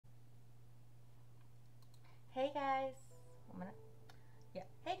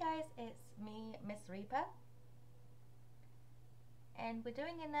Reaper. And we're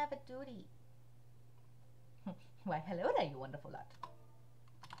doing another duty. Why, hello there, you wonderful lot.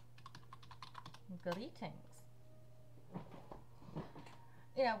 Greetings.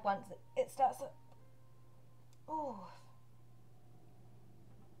 You know, once it starts to... Oh.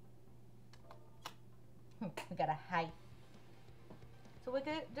 We got a high. So we're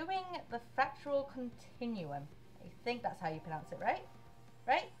doing the Fractal Continuum. I think that's how you pronounce it, right?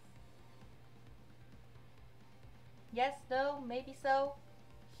 Right? Yes, no, maybe so.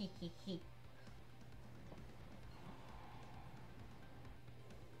 He.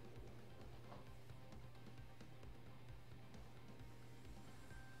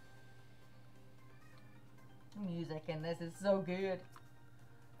 Music in this is so good.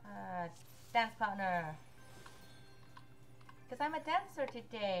 Dance partner. Because I'm a dancer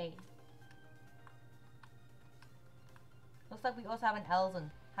today. Looks like we also have an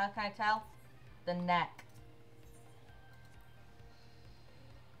Elzen. How can I tell? The neck.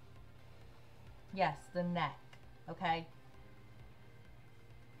 Yes, the neck. Okay.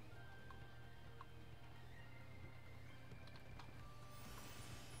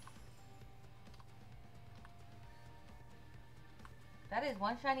 That is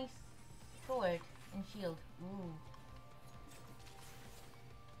one shiny sword and shield. Ooh.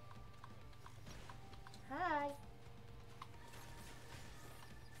 Hi.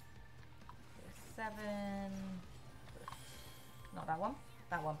 7. Not that one.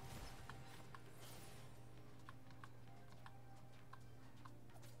 That one.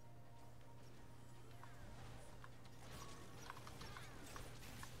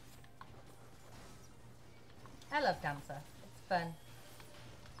 I love Dancer. It's fun.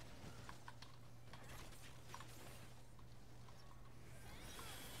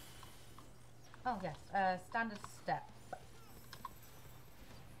 Oh yes, standard step.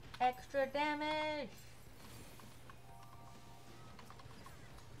 Extra damage!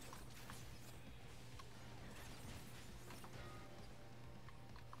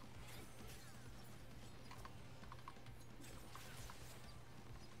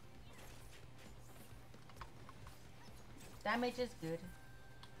 Damage is good.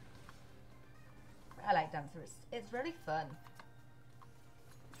 I like Dancer, it's really fun.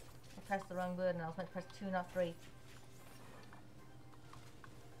 I pressed the wrong button, I was meant to press 2, not 3.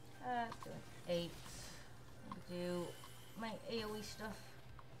 Let's do an 8. Do my AoE stuff.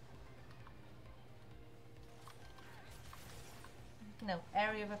 No,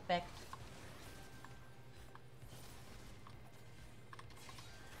 area of effect.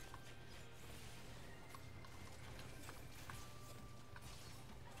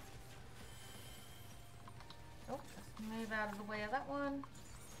 Oh, let's move out of the way of that one.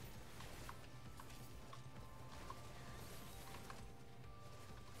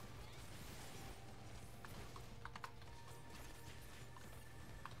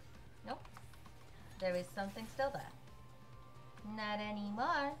 There is something still there. Not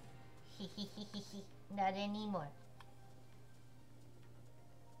anymore. Not anymore.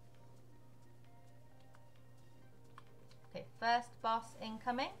 Okay, first boss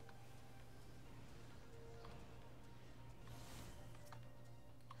incoming.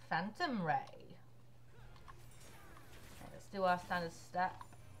 Phantom Ray. Okay, let's do our standard stat.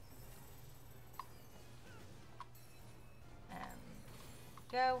 And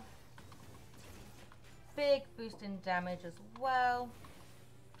go. Big boost in damage as well.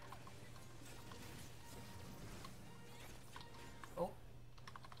 Oh.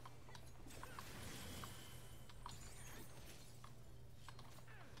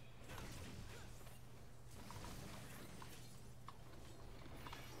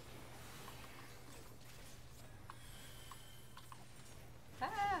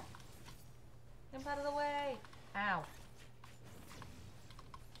 Ah! Jump out of the way. Ow.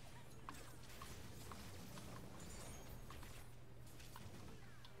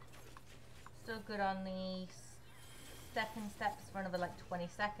 Still good on the stepping steps for another like 20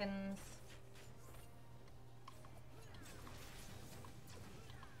 seconds.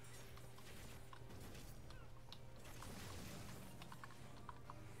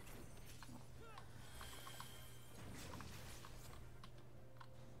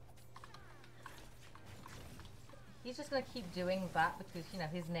 He's just gonna keep doing that because, you know,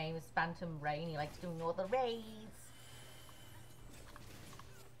 his name is Phantom Ray and he likes doing all the rays.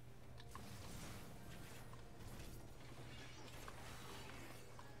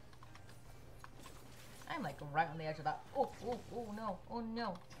 I'm like right on the edge of that. Oh, oh, oh no, oh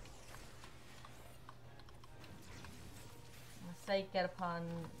no. I say get upon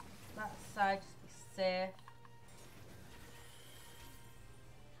that side, just be safe.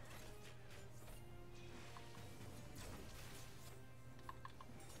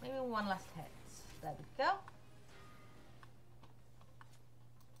 Maybe one last hit. There we go.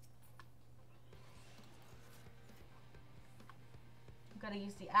 I've got to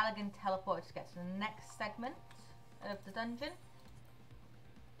use the elegant teleporter to get to the next segment of the dungeon.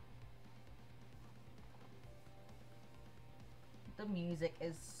 The music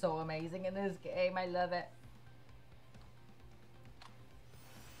is so amazing in this game. I love it.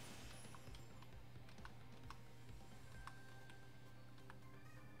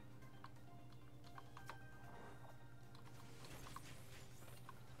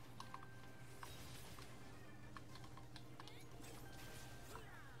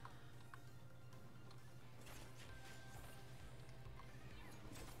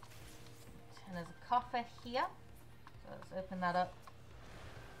 And there's a coffer here. So let's open that up.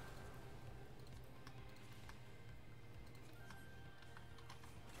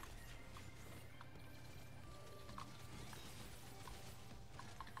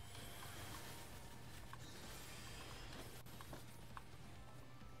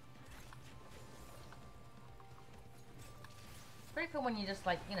 Pretty cool when you're just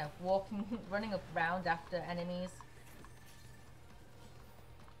like, you know, walking, running around after enemies.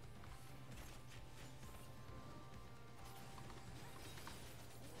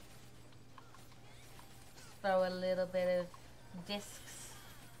 Throw a little bit of discs.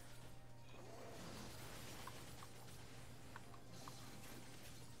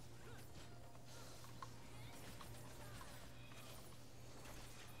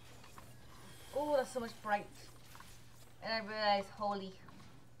 Oh, that's so much bright. And I realize, holy.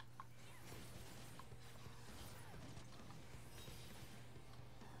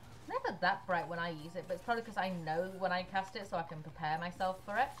 Never that bright when I use it, but it's probably because I know when I cast it so I can prepare myself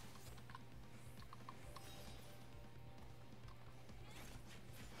for it.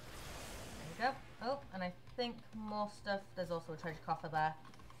 There we go. Oh, and I think more stuff. There's also a treasure coffer there.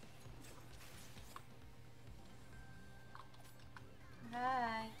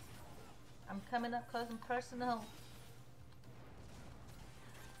 Hi. I'm coming up close and personal.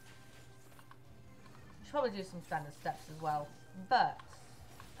 Should probably do some standard steps as well, but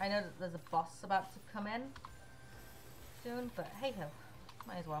I know that there's a boss about to come in soon, but hey ho,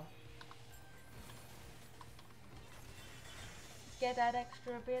 might as well get that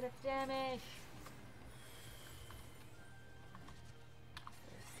extra bit of damage.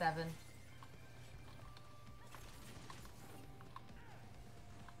 7.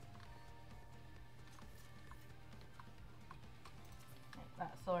 Okay,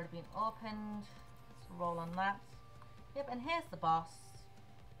 that's already been opened. Roll on that. Yep, and here's the boss.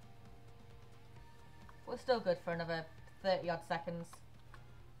 We're still good for another 30 odd seconds.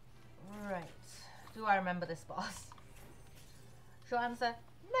 Right. Do I remember this boss? Short answer,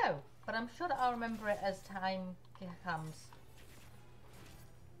 no. But I'm sure that I'll remember it as time comes.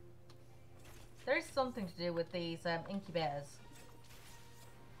 There is something to do with these incubators.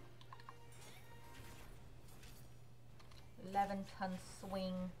 11-ton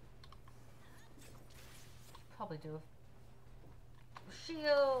swing. Probably do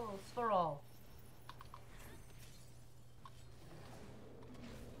shields for all.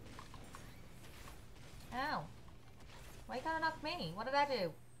 Ow. Why you gonna knock me? What did I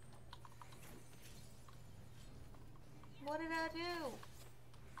do? What did I do?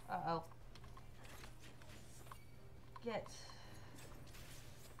 Uh-oh. Get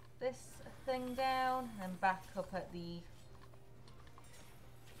this thing down and back up at the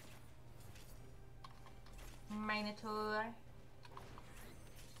Minotaur.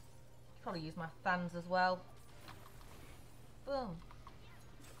 Probably use my fans as well. Boom.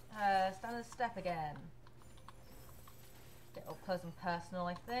 Standard step again. Get up close and personal,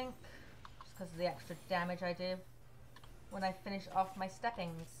 I think. Just because of the extra damage I do when I finish off my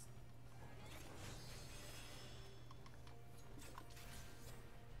steppings.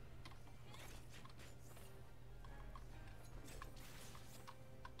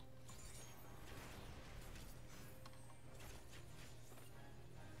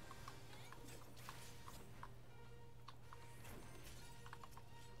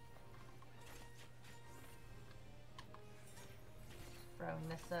 Throwing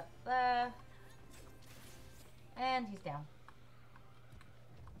this up there. And he's down.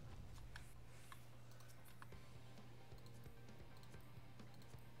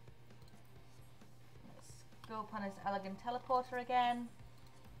 Let's go upon his elegant teleporter again.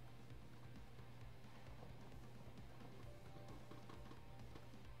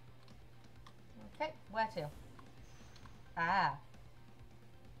 Okay, where to? Ah.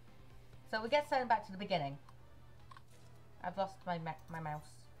 So we get sent back to the beginning. I've lost my mouse.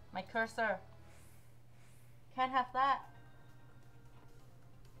 My cursor. Can't have that.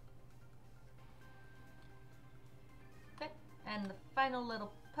 And the final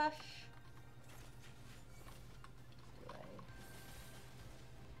little push.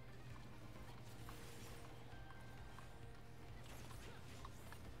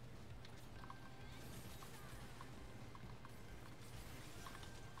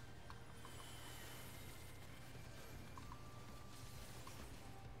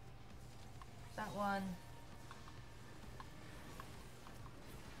 That one.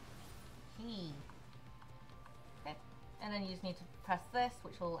 Key. Okay. And then you just need to press this,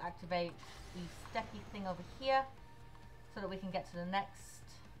 which will activate the steppy thing over here, so that we can get to the next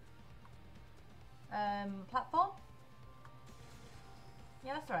platform.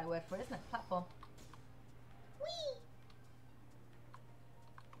 Yeah, that's the right word for it, isn't it? Platform. Whee!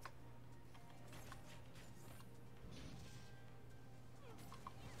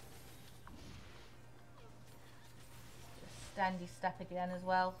 Standy step again as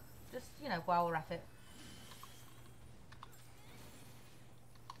well, just, you know, while we're at it.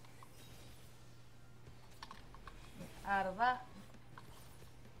 Out of that.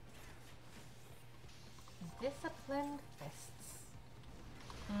 Disciplined fists.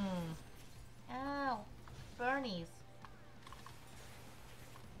 Ow. Burnies.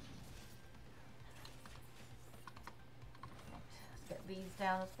 Let's get these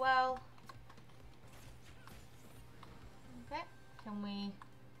down as well. Okay, can we...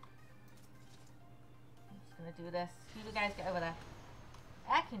 I'm just gonna do this. You guys get over there.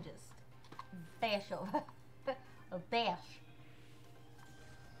 I can just bash over. Or bash.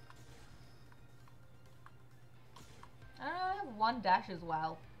 I don't know, I have one dash as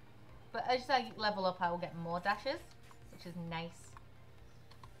well. But as I level up, I will get more dashes, which is nice.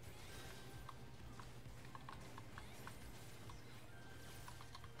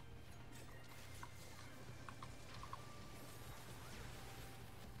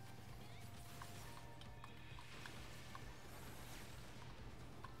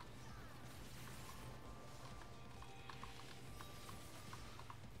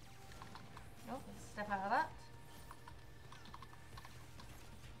 Oh, let's step out of that.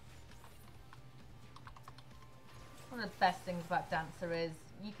 One of the best things about Dancer is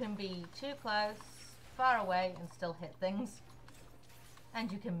you can be too close, far away, and still hit things.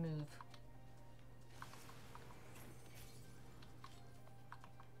 And you can move.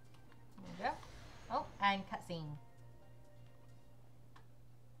 There we go. Oh, and cutscene.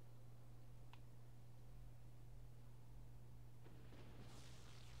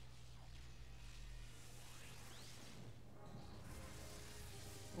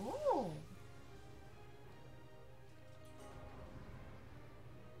 Ooh.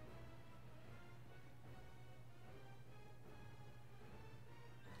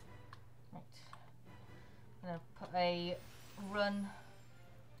 Right. I'm gonna put a run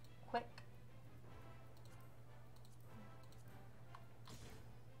quick.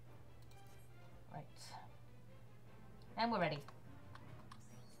 Right. And we're ready.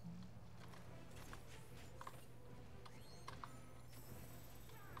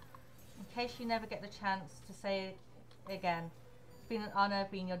 In case you never get the chance to say it again, it's been an honor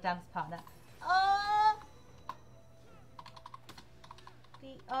being your dance partner. Oh!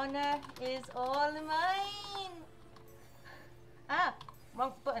 The honor is all mine! Ah!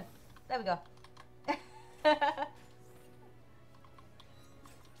 Wrong button. There we go.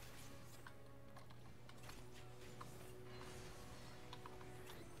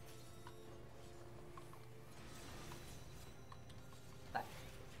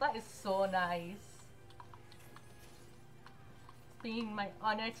 That is so nice. It's been my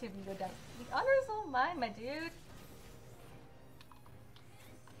honor to be your dance. The honor is all mine, my dude.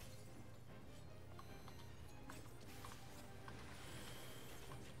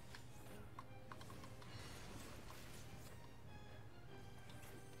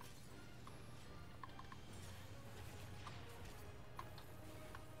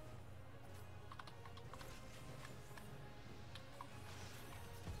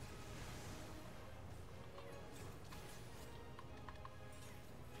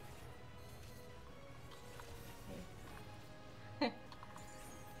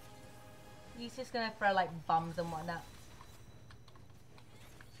 He's just gonna throw like bombs and whatnot.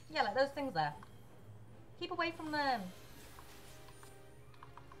 Yeah, like those things there. Keep away from them.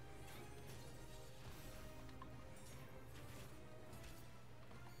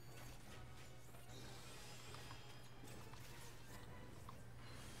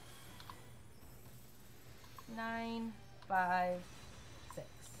 Nine, 5, 6.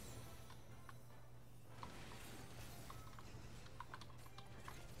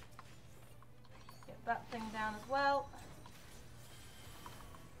 Get that thing down as well.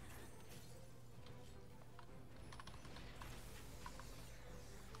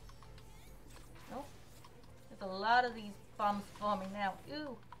 lot of these bombs forming now.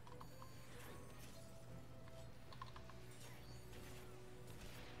 Ooh.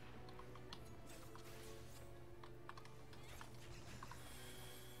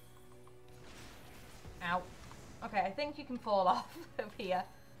 Ow. Okay, I think you can fall off of here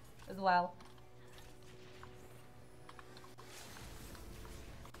as well.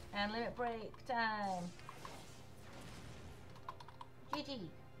 And limit break time. GG.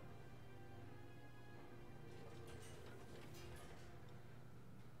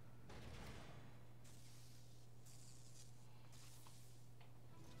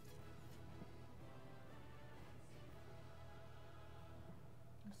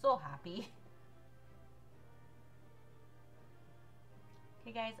 I'm so happy.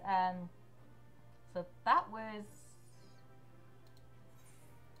 Okay guys, so that was,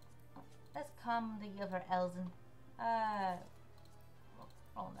 let's come the other Elzen.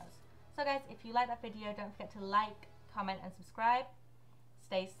 Oh no. So guys, if you like that video, don't forget to like, comment and subscribe.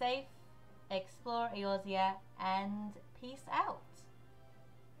 Stay safe, explore Eorzea, and peace out.